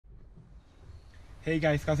Hey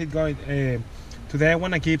guys, how's it going? Today I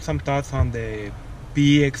want to give some thoughts on the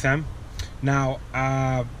PE exam. Now,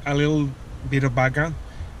 a little bit of background.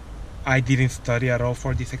 I didn't study at all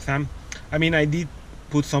for this exam. I mean, I did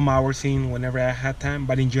put some hours in whenever I had time,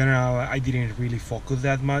 but in general, I didn't really focus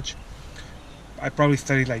that much. I probably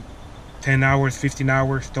studied like 10 hours, 15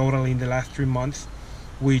 hours total in the last 3 months,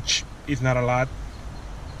 which is not a lot.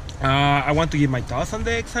 I want to give my thoughts on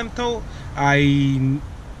the exam though.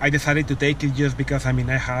 I decided to take it just because I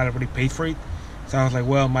had already paid for it, so I was like,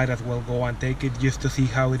 well, might as well go and take it just to see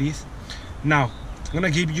how it is. Now, I'm gonna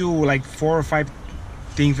give you like 4 or 5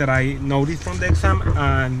 things that I noticed from the exam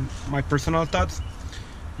and my personal thoughts.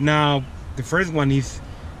 Now, the first one is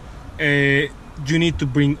you need to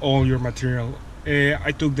bring all your material.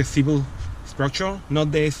 I took the civil structural,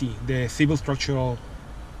 not the SE, the civil structural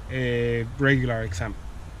regular exam.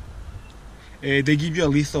 They give you a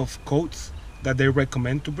list of codes that they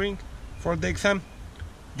recommend to bring for the exam.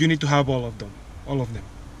 You need to have all of them. All of them.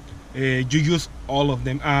 You use all of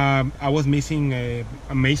them. I was missing a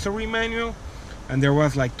masonry manual, and there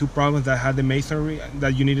was like 2 problems that had the masonry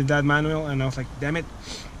that you needed that manual, and I was like, damn it.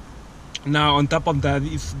 Now on top of that,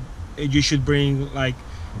 is you should bring like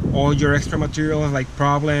all your extra materials like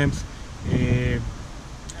problems,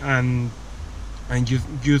 and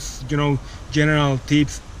just general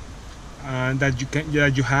tips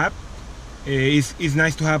that you have. It's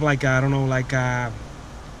nice to have like I don't know, like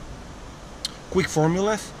quick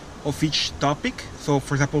formulas of each topic. So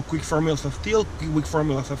for example, quick formulas of steel, quick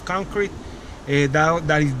formulas of concrete.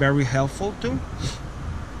 That is very helpful too.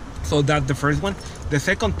 So that's the first one. The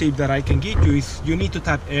second tip that I can give you is you need to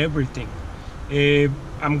type everything.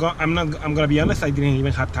 I'm gonna be honest, I didn't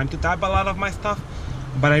even have time to type a lot of my stuff,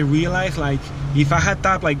 but I realized like if I had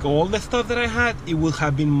typed like all the stuff that I had, it would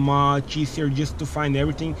have been much easier just to find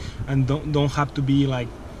everything and don't have to be like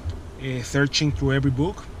searching through every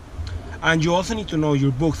book. And you also need to know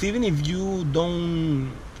your books. Even if you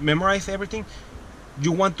don't memorize everything,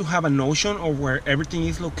 you want to have a notion of where everything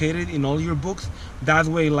is located in all your books. That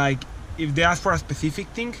way, like if they ask for a specific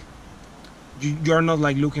thing, you're not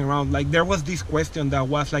like looking around. Like there was this question that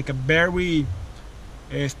was like a very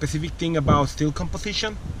specific thing about steel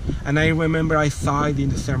composition, and I remember I saw it in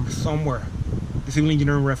the somewhere, the civil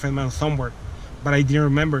engineering reference manual somewhere, but I didn't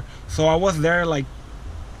remember. So I was there like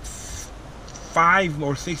 5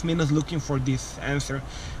 or 6 minutes looking for this answer,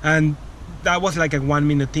 and that was like a 1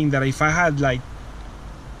 minute thing that if I had like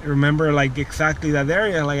remember like exactly that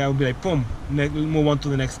area, like I would be like boom, move on to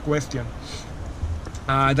the next question.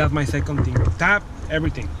 That's my second thing. Tap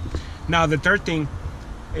everything. Now the third thing,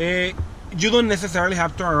 you don't necessarily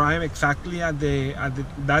have to arrive exactly at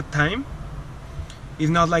that time. It's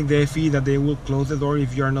not like the FE that they will close the door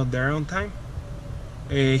if you are not there on time.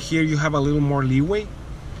 Here you have a little more leeway.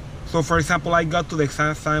 So for example, I got to the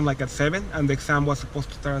exam time like at 7, and the exam was supposed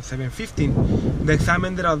to start at 7:15. The exam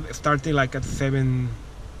ended up starting like at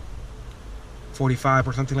 7:45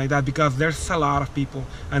 or something like that, because there's a lot of people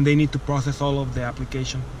and they need to process all of the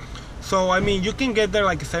application. So I mean, you can get there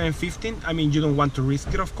like 7:15. I mean, you don't want to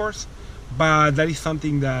risk it, of course, but that is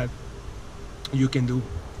something that you can do.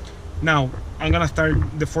 Now I'm gonna start.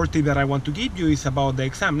 The fourth tip that I want to give you is about the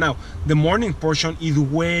exam. Now the morning portion is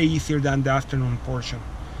way easier than the afternoon portion.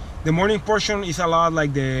 The morning portion is a lot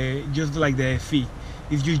like just like the FE.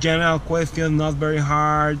 It's just general questions, not very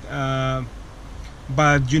hard,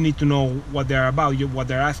 but you need to know what they're about, what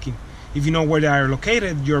they're asking. If you know where they are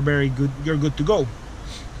located, you're very good. You're good to go.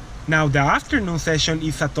 Now the afternoon session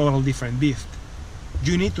is a total different beast.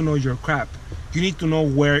 You need to know your crap. You need to know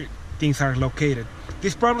where things are located.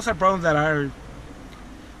 These problems are problems that are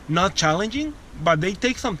not challenging, but they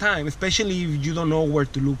take some time, especially if you don't know where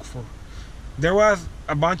to look for. There was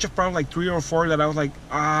a bunch of problems, like 3 or 4, that I was like,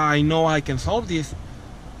 I know I can solve this,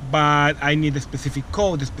 but I need a specific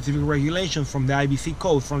code, the specific regulations from the IBC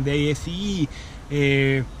code, from the ASCE,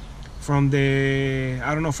 from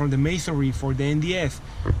the masonry, for the NDS,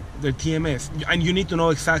 the TMS, and you need to know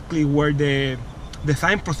exactly where the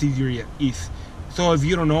design procedure is. So if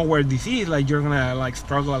you don't know where this is, like you're gonna like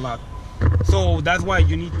struggle a lot. So that's why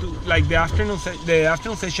you need to like the afternoon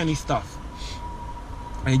session is tough,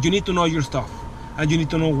 and you need to know your stuff, and you need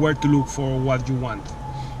to know where to look for what you want.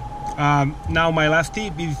 Now my last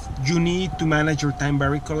tip is you need to manage your time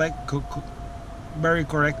very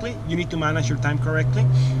correctly. You need to manage your time correctly.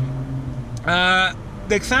 The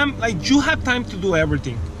exam, like you have time to do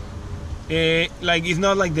everything. Like it's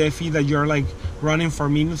not like the FE that you're like running for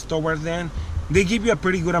minutes towards the end. They give you a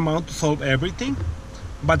pretty good amount to solve everything,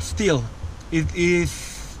 but still, it is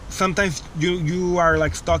sometimes you are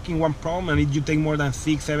like stuck in one problem, and if you take more than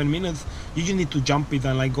 6-7 minutes, you just need to jump it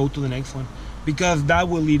and like go to the next one. because that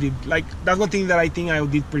will lead it. Like, that's one thing that I think I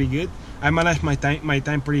did pretty good. I managed my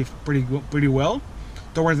time pretty well.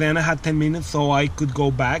 Towards the end, I had 10 minutes, so I could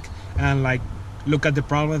go back and like look at the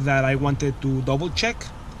problems that I wanted to double check,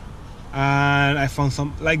 and I found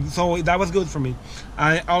some, like, so that was good for me.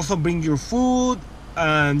 I also bring your food,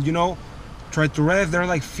 and try to rest. There are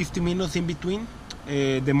like 50 minutes in between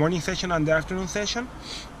the morning session and the afternoon session,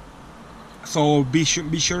 so be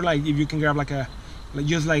sure like if you can grab like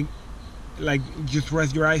just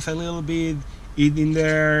rest your eyes a little bit, eat in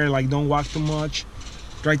there, like don't walk too much,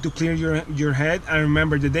 try to clear your head, and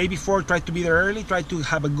remember, the day before, try to be there early, try to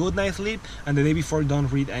have a good night's sleep, and the day before, don't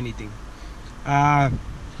read anything.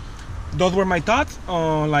 Those were my thoughts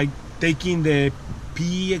on like taking the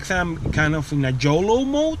PE exam kind of in a YOLO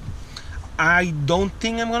mode. I don't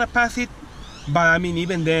think I'm gonna pass it, but I mean,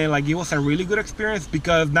 even then, like, it was a really good experience,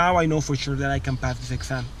 because now I know for sure that I can pass this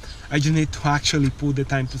exam. I just need to actually put the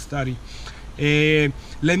time to study.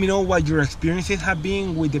 Let me know what your experiences have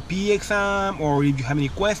been with the PE exam, or if you have any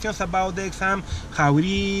questions about the exam, how it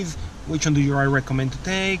is, which one do you recommend to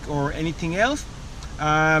take, or anything else.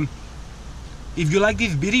 If you like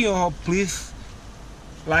this video, please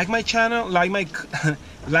like my channel, like my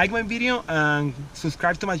like my video, and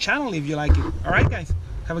subscribe to my channel if you like it. All right, guys,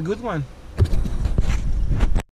 have a good one.